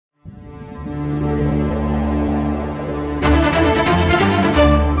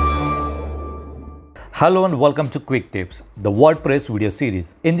Hello and welcome to Quick Tips, the WordPress video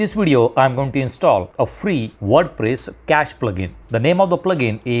series. In this video, I'm going to install a free WordPress cache plugin. The name of the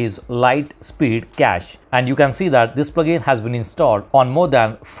plugin is LiteSpeed Cache, and you can see that this plugin has been installed on more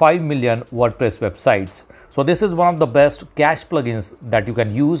than 5 million WordPress websites. So this is one of the best cache plugins that you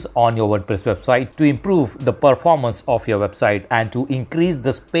can use on your WordPress website to improve the performance of your website and to increase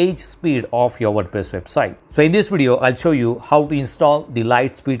the page speed of your WordPress website. So in this video, I'll show you how to install the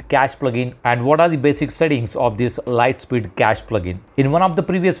LiteSpeed Cache plugin and what are the basic settings of this LiteSpeed Cache plugin. In one of the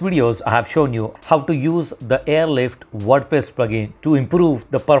previous videos, I have shown you how to use the Airlift WordPress plugin to improve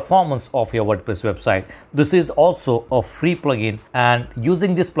the performance of your WordPress website. This is also a free plugin, and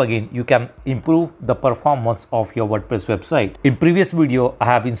using this plugin, you can improve the performance of your WordPress website. In previous video, I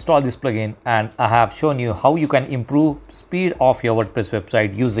have installed this plugin and I have shown you how you can improve speed of your WordPress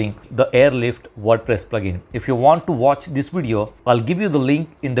website using the Airlift WordPress plugin. If you want to watch this video, I'll give you the link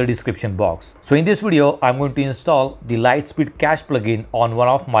in the description box. So in this video, I'm going to install the LiteSpeed Cache plugin on one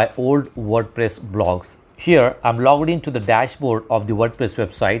of my old WordPress blogs. Here, I'm logged into the dashboard of the WordPress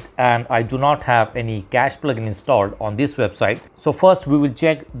website and I do not have any cache plugin installed on this website. So first, we will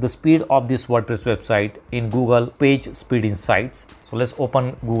check the speed of this WordPress website in Google PageSpeed Insights. So let's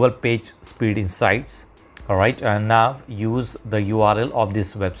open Google PageSpeed Insights. All right, and now use the URL of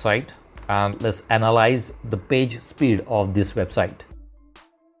this website and let's analyze the page speed of this website.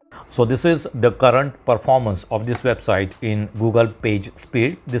 So this is the current performance of this website in Google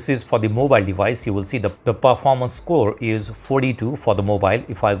PageSpeed. This is for the mobile device. You will see the performance score is 42 for the mobile.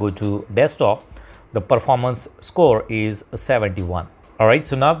 If I go to desktop, the performance score is 71. All right,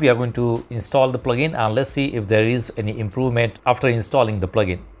 so now we are going to install the plugin and let's see if there is any improvement after installing the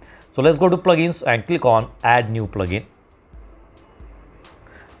plugin. So let's go to plugins and click on add new plugin.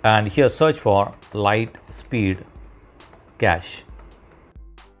 And here search for LiteSpeed Cache.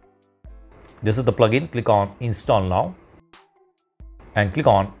 This is the plugin. Click on install now and click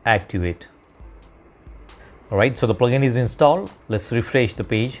on activate. All right, so the plugin is installed. Let's refresh the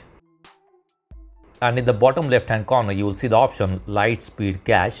page. And in the bottom left hand corner, you will see the option LiteSpeed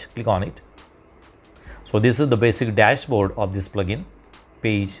Cache. Click on it. So this is the basic dashboard of this plugin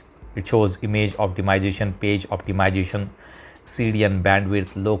page. It shows image optimization, page optimization, CDN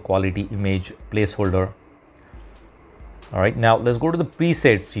bandwidth, low quality image placeholder. All right, now let's go to the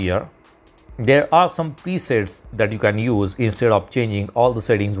presets here. There are some presets that you can use instead of changing all the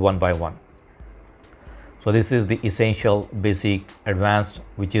settings one by one. So this is the essential, basic, advanced,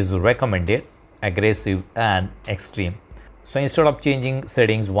 which is recommended, aggressive and extreme. So instead of changing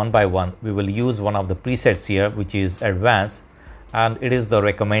settings one by one, we will use one of the presets here, which is advanced, and it is the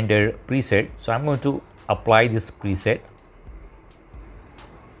recommended preset. So I'm going to apply this preset.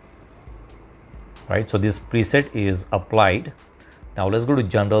 Right, so this preset is applied. Now let's go to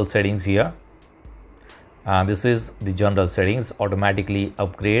general settings here. This is the general settings. Automatically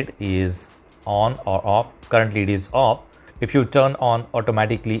upgrade is on or off. Currently it is off. If you turn on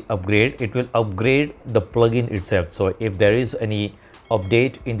automatically upgrade, it will upgrade the plugin itself. So if there is any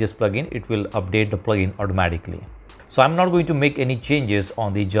update in this plugin, it will update the plugin automatically. So I'm not going to make any changes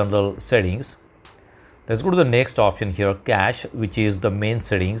on the general settings. Let's go to the next option here, cache, which is the main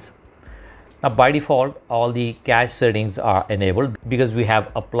settings. Now by default, all the cache settings are enabled because we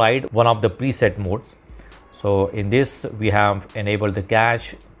have applied one of the preset modes. So in this, we have enabled the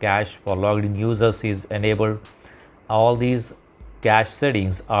cache for logged in users is enabled. All these cache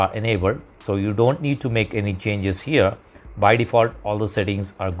settings are enabled. So you don't need to make any changes here. By default, all the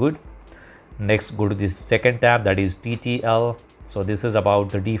settings are good. Next, go to this second tab, that is TTL. So this is about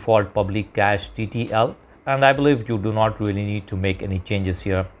the default public cache TTL. And I believe you do not really need to make any changes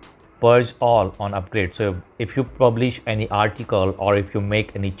here. Purge all on upgrade. So if you publish any article or if you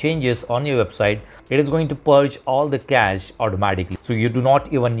make any changes on your website, it is going to purge all the cache automatically. So you do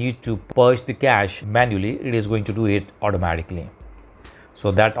not even need to purge the cache manually. It is going to do it automatically.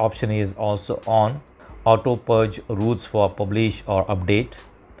 So that option is also on. Auto purge routes for publish or update.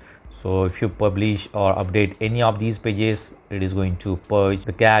 So if you publish or update any of these pages, it is going to purge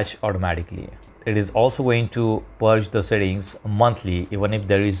the cache automatically. It is also going to purge the settings monthly, even if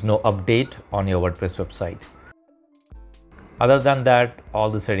there is no update on your WordPress website. Other than that, all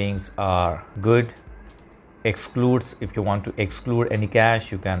the settings are good. Excludes, if you want to exclude any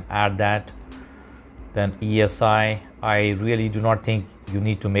cache, you can add that. Then ESI, I really do not think you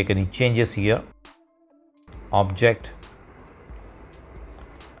need to make any changes here. Object,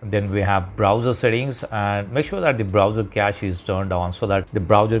 Then we have browser settings, and make sure that the browser cache is turned on so that the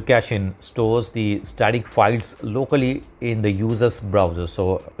browser caching stores the static files locally in the user's browser.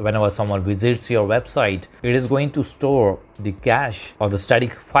 So whenever someone visits your website, it is going to store the cache or the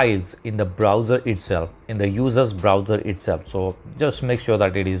static files in the browser itself, in the user's browser itself. So just make sure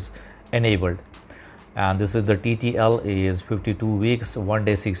that it is enabled. And this is the TTL is 52 weeks, 1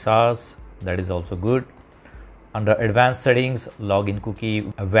 day 6 hours. That is also good. Under advanced settings, login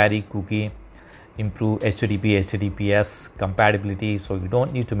cookie, vary cookie, improve HTTP, HTTPS compatibility. So you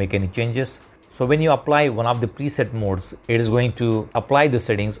don't need to make any changes. So when you apply one of the preset modes, it is going to apply the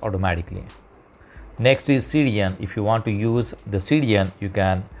settings automatically. Next is CDN. If you want to use the CDN, you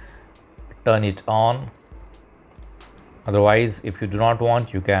can turn it on. Otherwise, if you do not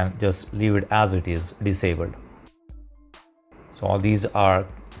want, you can just leave it as it is, disabled. So all these are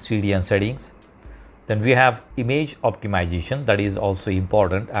CDN settings. Then we have image optimization. That is also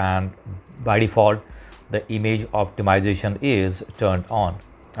important, and by default the image optimization is turned on.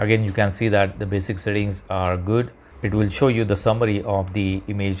 Again, you can see that the basic settings are good. It will show you the summary of the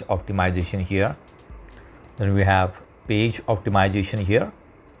image optimization here. Then we have page optimization here.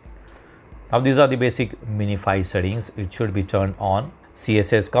 Now these are the basic Minify settings. It should be turned on.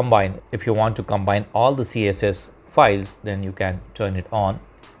 CSS combine. If you want to combine all the CSS files, then you can turn it on.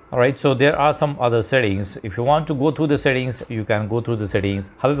 Alright, so there are some other settings. If you want to go through the settings, you can go through the settings.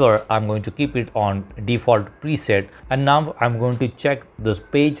 However, I'm going to keep it on default preset, and now I'm going to check the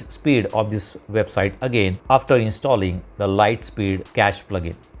page speed of this website again after installing the LiteSpeed Cache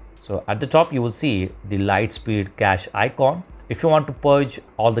plugin. So at the top you will see the LiteSpeed Cache icon. If you want to purge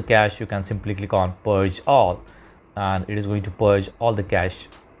all the cache, you can simply click on purge all, and it is going to purge all the cache.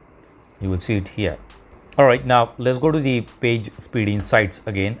 You will see it here. Alright, now let's go to the page speed insights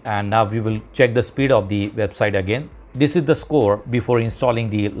again, and now we will check the speed of the website again. This is the score before installing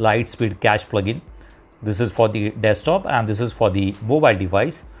the LiteSpeed Cache plugin. This is for the desktop and this is for the mobile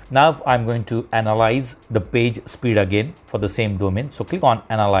device. Now I'm going to analyze the page speed again for the same domain. So click on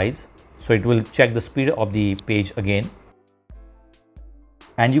analyze. So it will check the speed of the page again.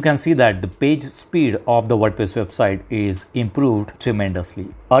 And you can see that the page speed of the WordPress website is improved tremendously.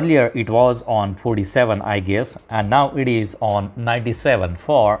 Earlier it was on 47, I guess, and now it is on 97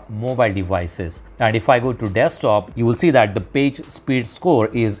 for mobile devices. And if I go to desktop, you will see that the page speed score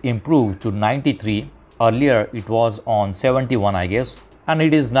is improved to 93. Earlier it was on 71, I guess, and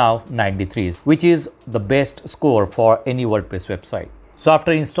it is now 93, which is the best score for any WordPress website. So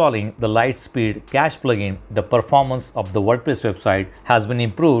after installing the LiteSpeed Cache plugin, the performance of the WordPress website has been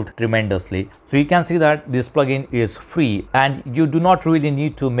improved tremendously. So you can see that this plugin is free and you do not really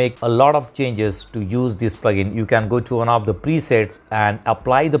need to make a lot of changes to use this plugin. You can go to one of the presets and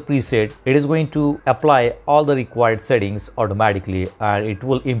apply the preset. It is going to apply all the required settings automatically, and it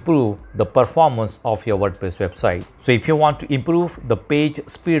will improve the performance of your WordPress website. So if you want to improve the page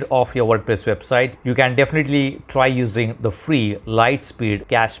speed of your WordPress website, you can definitely try using the free LiteSpeed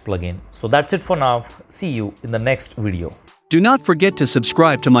Cache plugin. So that's it for now. See you in the next video. Do not forget to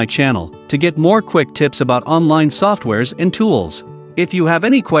subscribe to my channel to get more quick tips about online softwares and tools. If you have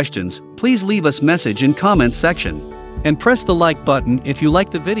any questions, please leave us message in comments section. And press the like button if you like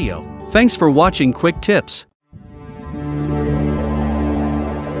the video. Thanks for watching Quick Tips.